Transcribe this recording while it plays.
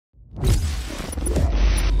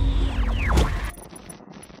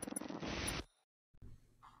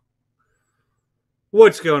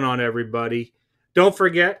What's going on, everybody? Don't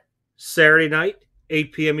forget, Saturday night,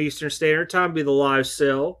 8 p.m. Eastern Standard Time, be the live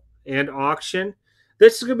sale and auction.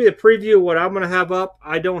 This is going to be a preview of what I'm going to have up.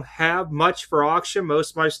 I don't have much for auction.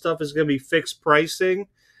 Most of my stuff is going to be fixed pricing.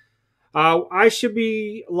 I should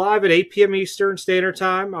be live at 8 p.m. Eastern Standard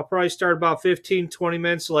Time. I'll probably start about 15, 20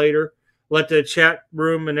 minutes later. Let the chat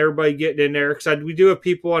room and everybody get in there because we do have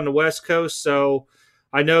people on the West Coast, so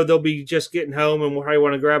I know they'll be just getting home and will probably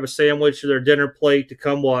want to grab a sandwich or their dinner plate to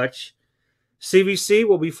come watch. CVC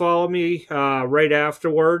will be following me right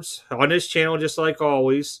afterwards on this channel, just like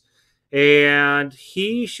always. And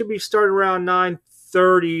he should be starting around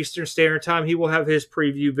 9:30 Eastern Standard Time. He will have his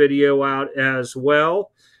preview video out as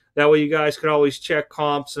well. That way you guys can always check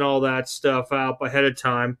comps and all that stuff out ahead of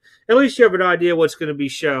time. At least you have an idea what's going to be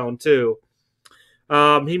shown, too.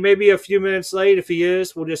 He may be a few minutes late. If he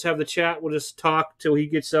is, we'll just have the chat. We'll just talk till he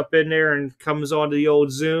gets up in there and comes onto the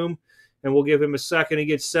old Zoom. And we'll give him a second to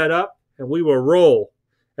get set up. And we will roll.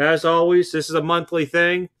 As always, this is a monthly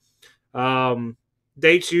thing.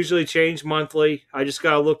 Dates usually change monthly. I just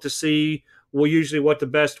got to look to see usually what the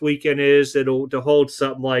best weekend is to hold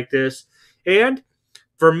something like this. And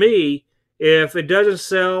for me, if it doesn't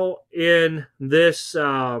sell in this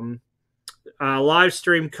live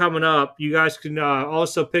stream coming up, you guys can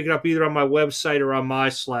also pick it up either on my website or on my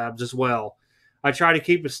slabs as well. I try to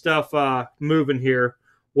keep the stuff moving here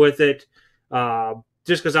with it,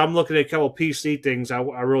 just because I'm looking at a couple PC things I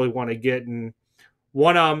really want to get, and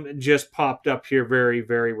one of them just popped up here very,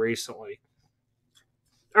 very recently.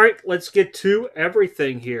 All right, let's get to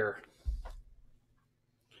everything here.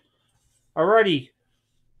 Alrighty.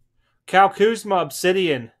 Cal Kuzma,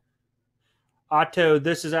 Obsidian. Otto,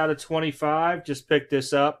 this is out of 25. Just picked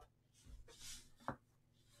this up.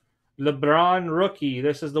 LeBron rookie.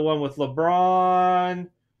 This is the one with LeBron,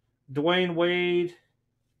 Dwayne Wade,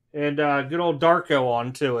 and good old Darko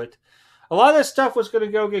onto it. A lot of this stuff was going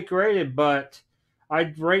to go get graded, but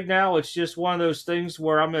right now it's just one of those things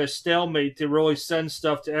where I'm at a stalemate to really send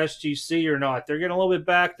stuff to SGC or not. They're getting a little bit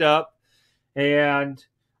backed up, and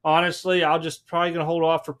honestly, I'll just probably going to hold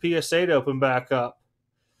off for PSA to open back up.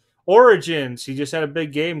 Origins, he just had a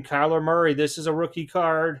big game. Kyler Murray, this is a rookie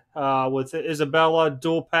card with Isabella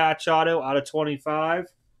dual patch auto out of 25.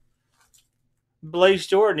 Blaze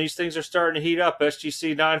Jordan, these things are starting to heat up.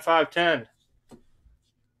 SGC 9510.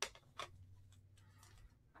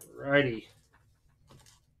 Righty.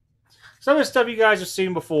 Some of the stuff you guys have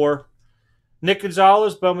seen before. Nick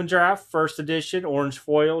Gonzalez, Bowman Draft, first edition, orange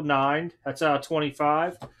foil, 9. That's out of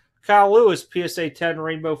 25. Kyle Lewis, PSA 10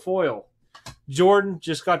 rainbow foil. Jordan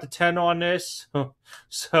just got the 10 on this,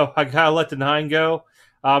 so I got to let the 9 go.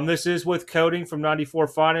 This is with coding from 94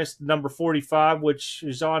 Finest, number 45, which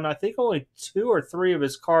is on, I think, only 2 or 3 of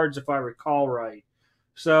his cards, if I recall right.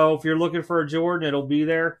 So if you're looking for a Jordan, it'll be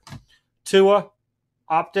there. Tua,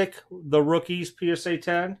 Optic, the rookies, PSA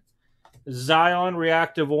 10. Zion,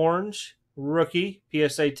 Reactive Orange, rookie,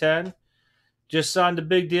 PSA 10. Just signed a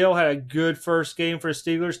big deal. Had a good first game for the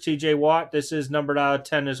Steelers. TJ Watt. This is numbered out of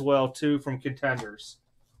 10 as well, too, from Contenders.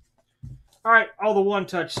 All right, all the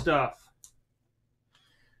one-touch stuff.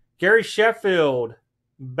 Gary Sheffield,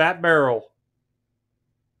 Bat Barrel.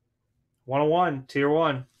 101, Tier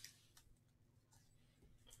 1.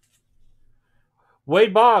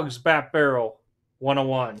 Wade Boggs, Bat Barrel,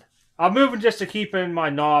 101. I'm moving just to keep in my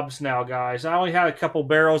knobs now, guys. I only had a couple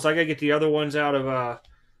barrels. I got to get the other ones out of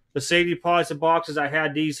the safety deposit boxes. I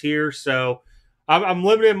had these here, so I'm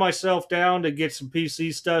limiting myself down to get some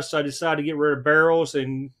PC stuff, so I decided to get rid of barrels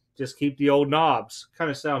and just keep the old knobs.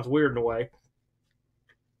 Kind of sounds weird in a way.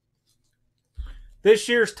 This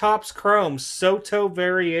year's Topps Chrome Soto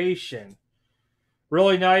Variation.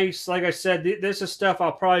 Really nice. Like I said, this is stuff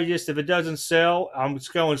I'll probably just, if it doesn't sell, I'm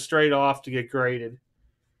just going straight off to get graded.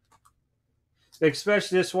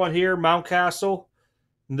 Especially this one here, Mountcastle.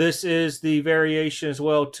 This is the variation as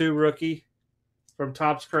well, too, rookie from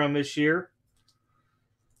Topps Chrome this year.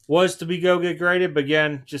 Was to be go get graded, but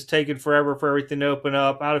again, just taking forever for everything to open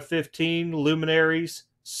up. Out of 15, Luminaries,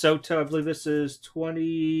 Soto, I believe this is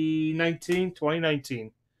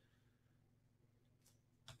 2019.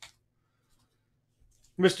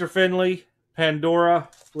 Mr. Finley, Pandora,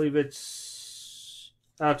 I believe it's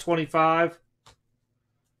 25.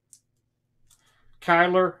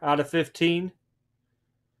 Kyler, out of 15.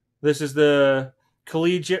 This is the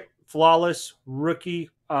Collegiate Flawless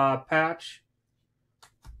Rookie patch.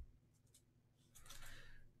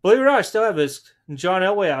 Believe it or not, I still have this. John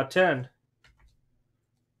Elway out of 10.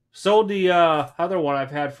 Sold the other one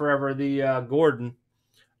I've had forever, the Gordon.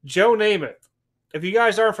 Joe Namath. If you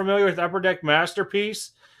guys aren't familiar with Upper Deck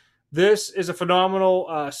Masterpiece, This is a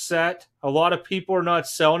phenomenal set. A lot of people are not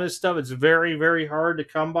selling this stuff. It's very, very hard to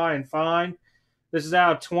come by and find. This is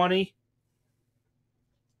out of 20.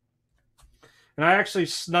 And I actually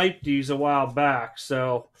sniped these a while back,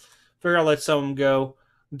 so figure I'll let some of them go.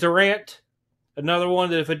 Durant, another one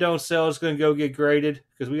that if it don't sell is going to go get graded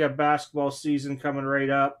because we got basketball season coming right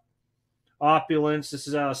up. Opulence, this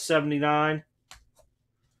is out of 79.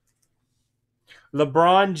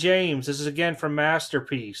 LeBron James, this is again from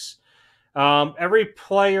Masterpiece. Every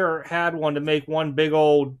player had one to make one big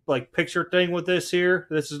old like picture thing with this here.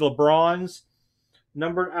 This is LeBron's,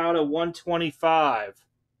 numbered out of 125.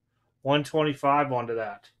 125 onto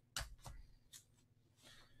that.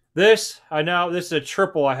 This, I know this is a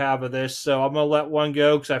triple I have of this, so I'm going to let one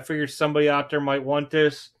go because I figured somebody out there might want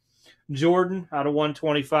this. Jordan out of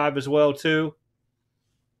 125 as well, too.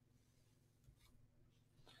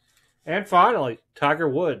 And finally, Tiger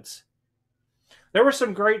Woods. There were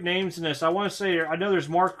some great names in this. I want to say, I know there's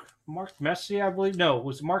Mark Messier, I believe. No, it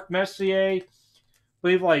was Mark Messier. I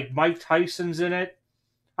believe like Mike Tyson's in it.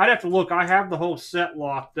 I'd have to look. I have the whole set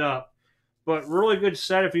locked up. But really good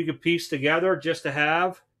set if you could piece together just to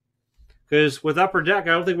have. Because with Upper Deck, I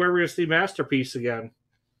don't think we're ever going to see Masterpiece again.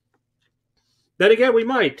 Then again, we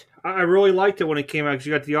might. I really liked it when it came out because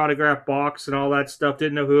you got the autograph box and all that stuff.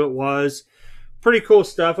 Didn't know who it was. Pretty cool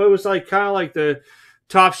stuff. It was like kind of like the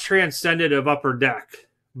Topps Transcendent of Upper Deck,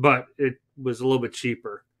 but it was a little bit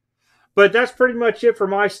cheaper. But that's pretty much it for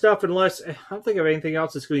my stuff, unless I don't think of anything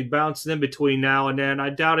else that's going to be bouncing in between now and then. I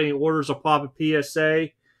doubt any orders will pop at PSA.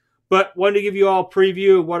 But wanted to give you all a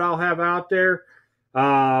preview of what I'll have out there.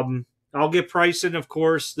 I'll get pricing, of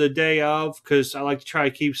course, the day of because I like to try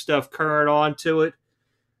to keep stuff current onto it.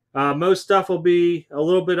 Most stuff will be a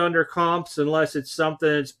little bit under comps unless it's something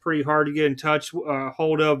that's pretty hard to get in touch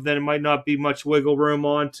hold of. Then it might not be much wiggle room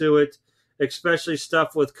onto it, especially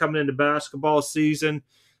stuff with coming into basketball season.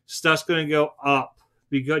 Stuff's going to go up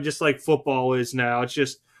because just like football is now. It's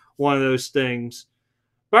just one of those things.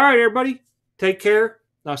 All right, everybody, take care.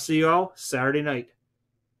 I'll see you all Saturday night.